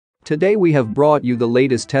Today we have brought you the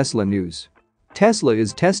latest Tesla news. Tesla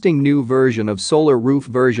is testing new version of solar roof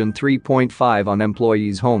version 3.5 on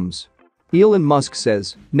employees' homes. Elon Musk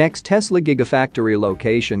says next Tesla Gigafactory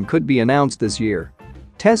location could be announced this year.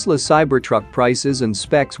 Tesla Cybertruck prices and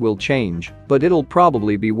specs will change, but it'll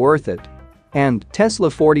probably be worth it. And Tesla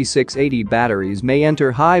 4680 batteries may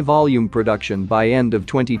enter high-volume production by end of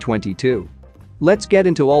 2022. Let's get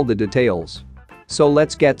into all the details. So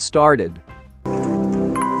let's get started.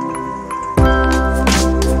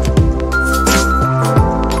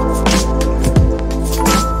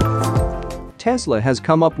 Tesla has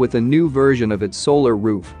come up with a new version of its solar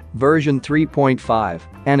roof, version 3.5,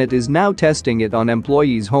 and it is now testing it on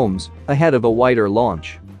employees' homes ahead of a wider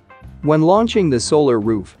launch. When launching the solar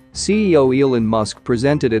roof, CEO Elon Musk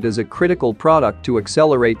presented it as a critical product to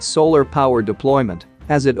accelerate solar power deployment,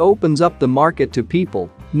 as it opens up the market to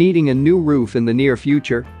people needing a new roof in the near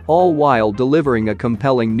future, all while delivering a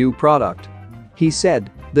compelling new product. He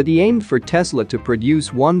said that he aimed for Tesla to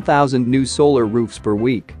produce 1,000 new solar roofs per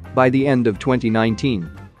week by the end of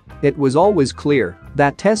 2019. It was always clear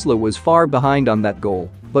that Tesla was far behind on that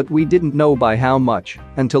goal, but we didn't know by how much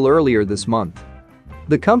until earlier this month.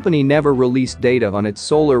 The company never released data on its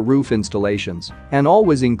solar roof installations and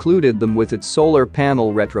always included them with its solar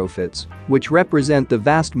panel retrofits, which represent the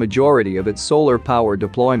vast majority of its solar power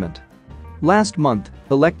deployment. Last month,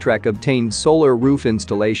 Electrek obtained solar roof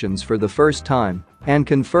installations for the first time and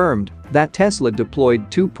confirmed that Tesla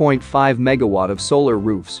deployed 2.5 megawatt of solar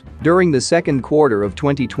roofs during the second quarter of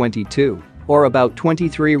 2022, or about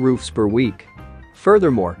 23 roofs per week.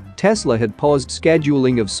 Furthermore, Tesla had paused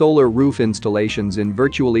scheduling of solar roof installations in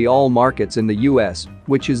virtually all markets in the US,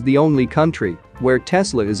 which is the only country where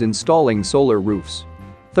Tesla is installing solar roofs.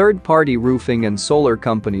 Third-party roofing and solar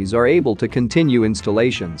companies are able to continue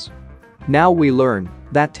installations. Now we learn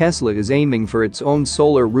that Tesla is aiming for its own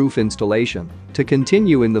solar roof installation to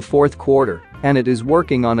continue in the fourth quarter, and it is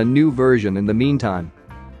working on a new version in the meantime.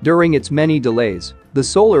 During its many delays, the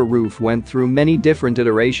solar roof went through many different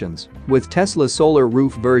iterations, with Tesla Solar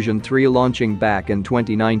Roof version 3 launching back in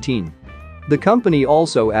 2019. The company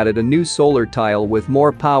also added a new solar tile with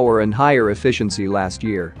more power and higher efficiency last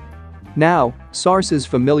year. Now, sources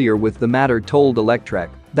familiar with the matter told Electrek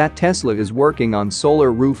that Tesla is working on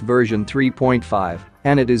solar roof version 3.5,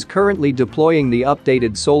 and it is currently deploying the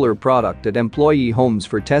updated solar product at employee homes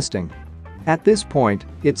for testing. At this point,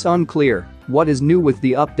 it's unclear what is new with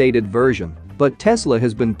the updated version, but Tesla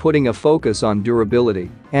has been putting a focus on durability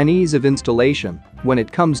and ease of installation when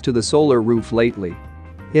it comes to the solar roof lately.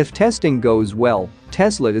 If testing goes well,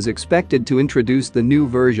 Tesla is expected to introduce the new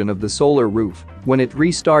version of the solar roof when it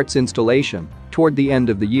restarts installation toward the end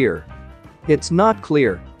of the year. It's not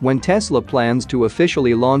clear when Tesla plans to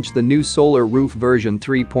officially launch the new solar roof version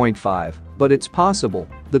 3.5, but it's possible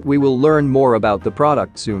that we will learn more about the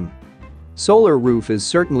product soon. Solar roof is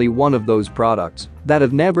certainly one of those products that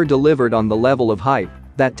have never delivered on the level of hype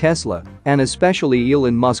that Tesla, and especially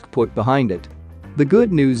Elon Musk, put behind it. The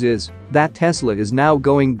good news is that Tesla is now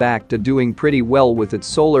going back to doing pretty well with its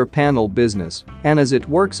solar panel business, and as it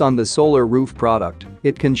works on the solar roof product,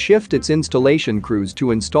 it can shift its installation crews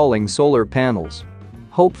to installing solar panels.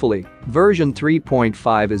 Hopefully, version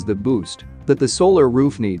 3.5 is the boost that the solar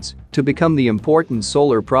roof needs to become the important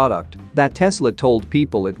solar product that Tesla told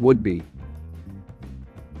people it would be.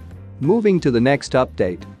 Moving to the next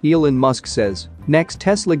update, Elon Musk says next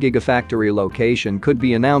Tesla Gigafactory location could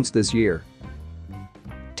be announced this year.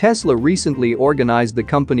 Tesla recently organized the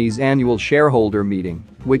company's annual shareholder meeting,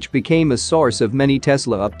 which became a source of many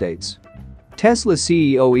Tesla updates. Tesla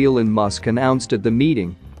CEO Elon Musk announced at the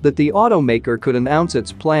meeting that the automaker could announce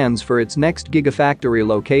its plans for its next Gigafactory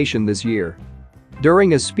location this year.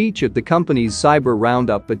 During a speech at the company's Cyber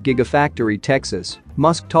Roundup at Gigafactory, Texas,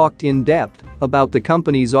 Musk talked in depth about the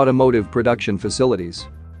company's automotive production facilities.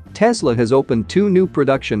 Tesla has opened 2 new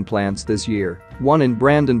production plants this year, one in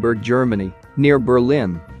Brandenburg, Germany, near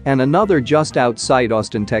Berlin, and another just outside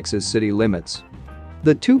Austin, Texas city limits.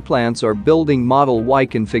 The 2 plants are building Model Y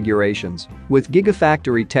configurations, with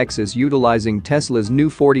Gigafactory Texas utilizing Tesla's new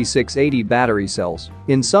 4680 battery cells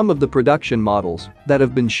in some of the production models that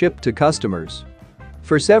have been shipped to customers.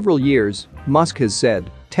 For several years, Musk has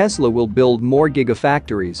said Tesla will build more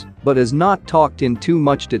Gigafactories, but has not talked in too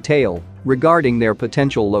much detail regarding their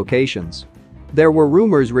potential locations. There were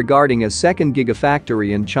rumors regarding a second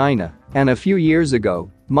Gigafactory in China, and a few years ago,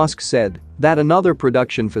 Musk said that another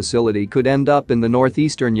production facility could end up in the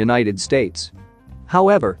northeastern United States.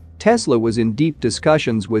 However, Tesla was in deep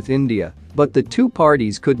discussions with India, but the two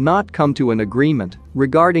parties could not come to an agreement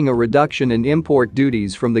regarding a reduction in import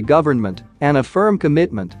duties from the government and a firm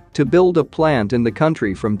commitment to build a plant in the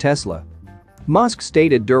country from Tesla. Musk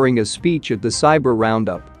stated during a speech at the Cyber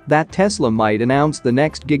Roundup that Tesla might announce the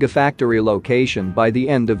next Gigafactory location by the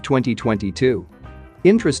end of 2022.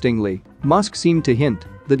 Interestingly, Musk seemed to hint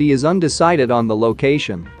that he is undecided on the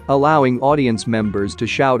location, allowing audience members to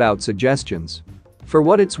shout out suggestions. For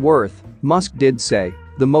what it's worth, Musk did say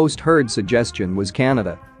the most heard suggestion was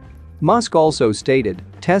Canada. Musk also stated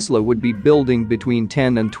Tesla would be building between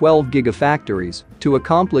 10 and 12 gigafactories to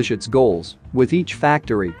accomplish its goals, with each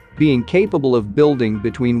factory being capable of building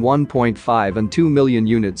between 1.5 and 2 million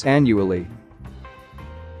units annually.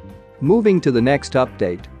 Moving to the next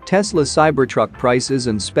update, Tesla Cybertruck prices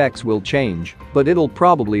and specs will change, but it'll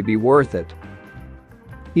probably be worth it.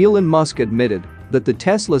 Elon Musk admitted that the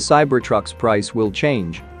Tesla Cybertruck's price will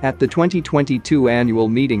change at the 2022 annual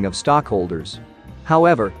meeting of stockholders.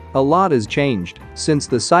 However, a lot has changed since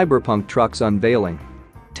the Cyberpunk truck's unveiling.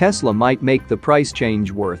 Tesla might make the price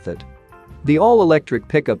change worth it. The all-electric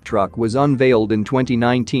pickup truck was unveiled in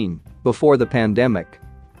 2019, before the pandemic.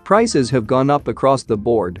 Prices have gone up across the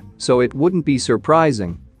board, so it wouldn't be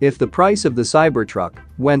surprising if the price of the Cybertruck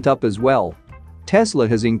went up as well. Tesla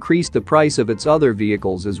has increased the price of its other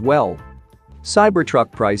vehicles as well.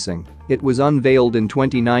 Cybertruck pricing, it was unveiled in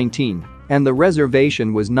 2019, and the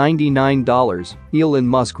reservation was $99, Elon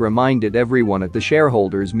Musk reminded everyone at the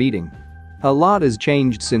shareholders' meeting. A lot has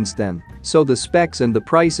changed since then, so the specs and the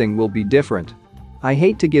pricing will be different. I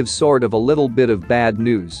hate to give sort of a little bit of bad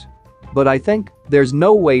news, but I think there's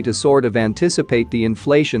no way to sort of anticipate the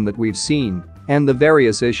inflation that we've seen and the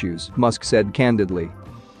various issues, Musk said candidly.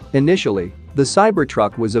 Initially, the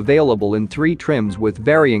Cybertruck was available in 3 trims with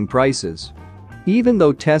varying prices. Even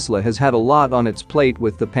though Tesla has had a lot on its plate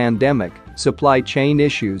with the pandemic, supply chain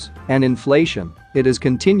issues, and inflation, it has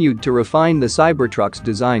continued to refine the Cybertruck's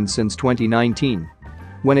design since 2019.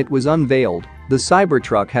 When it was unveiled, the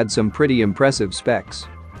Cybertruck had some pretty impressive specs.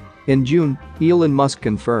 In June, Elon Musk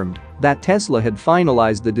confirmed that Tesla had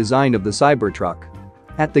finalized the design of the Cybertruck.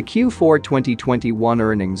 At the Q4 2021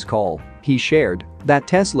 earnings call, he shared that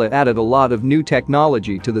Tesla added a lot of new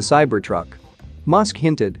technology to the Cybertruck. Musk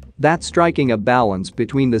hinted that striking a balance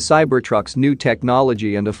between the Cybertruck's new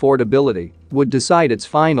technology and affordability would decide its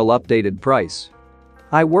final updated price.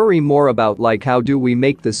 I worry more about how do we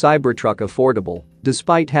make the Cybertruck affordable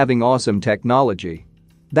despite having awesome technology.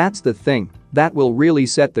 That's the thing that will really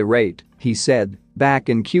set the rate, he said back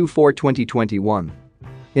in Q4 2021.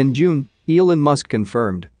 In June, Elon Musk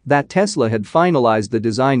confirmed that Tesla had finalized the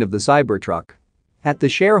design of the Cybertruck. At the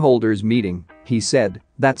shareholders' meeting, he said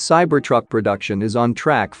that Cybertruck production is on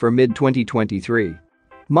track for mid-2023.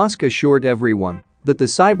 Musk assured everyone that the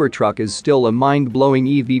Cybertruck is still a mind-blowing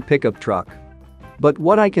EV pickup truck. But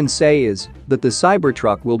what I can say is that the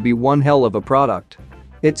Cybertruck will be one hell of a product.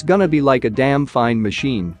 It's gonna be like a damn fine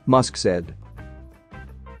machine, Musk said.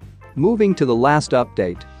 Moving to the last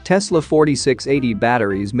update, Tesla 4680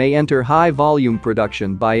 batteries may enter high-volume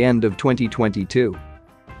production by end of 2022.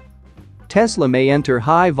 Tesla may enter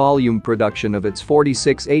high-volume production of its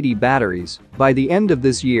 4680 batteries by the end of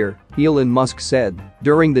this year, Elon Musk said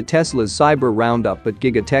during the Tesla's Cyber Roundup at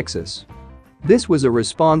Giga Texas. This was a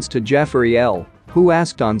response to Jeffrey L., who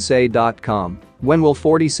asked on say.com, when will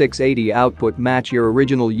 4680 output match your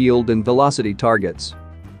original yield and velocity targets?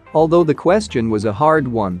 Although the question was a hard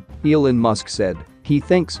one, Elon Musk said he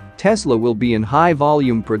thinks Tesla will be in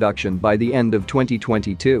high-volume production by the end of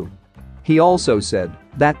 2022. He also said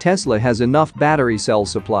that Tesla has enough battery cell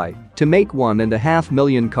supply to make 1.5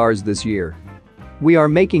 million cars this year. We are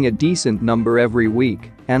making a decent number every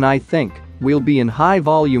week, and I think we'll be in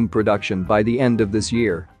high-volume production by the end of this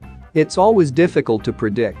year. It's always difficult to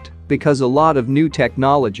predict because a lot of new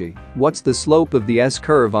technology, what's the slope of the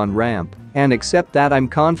S-curve on ramp, and except that I'm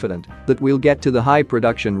confident that we'll get to the high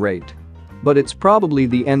production rate. But it's probably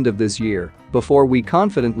the end of this year before we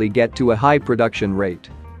confidently get to a high production rate.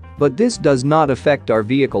 But this does not affect our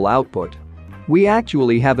vehicle output. We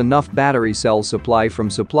actually have enough battery cell supply from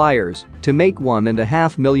suppliers to make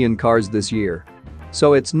 1.5 million cars this year.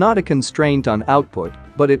 So it's not a constraint on output,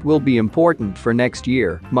 but it will be important for next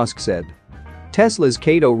year, Musk said. Tesla's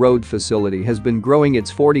Kato Road facility has been growing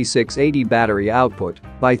its 4680 battery output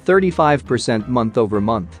by 35% month over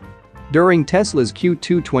month. During Tesla's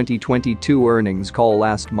Q2 2022 earnings call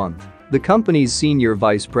last month, the company's senior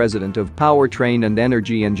vice president of powertrain and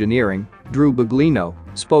energy engineering, Drew Baglino,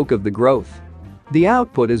 spoke of the growth. The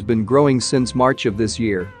output has been growing since March of this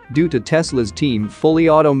year due to Tesla's team fully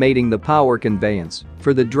automating the power conveyance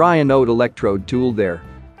for the dry anode electrode tool there.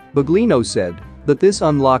 Buglino said that this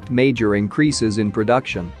unlocked major increases in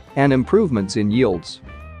production and improvements in yields.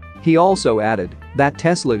 He also added that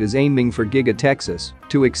Tesla is aiming for Giga Texas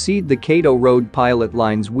to exceed the Cato Road pilot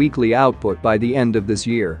line's weekly output by the end of this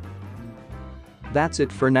year. That's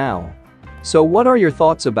it for now. So what are your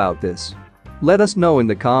thoughts about this? Let us know in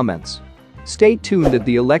the comments. Stay tuned at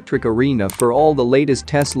the Electric Arena for all the latest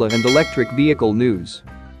Tesla and electric vehicle news.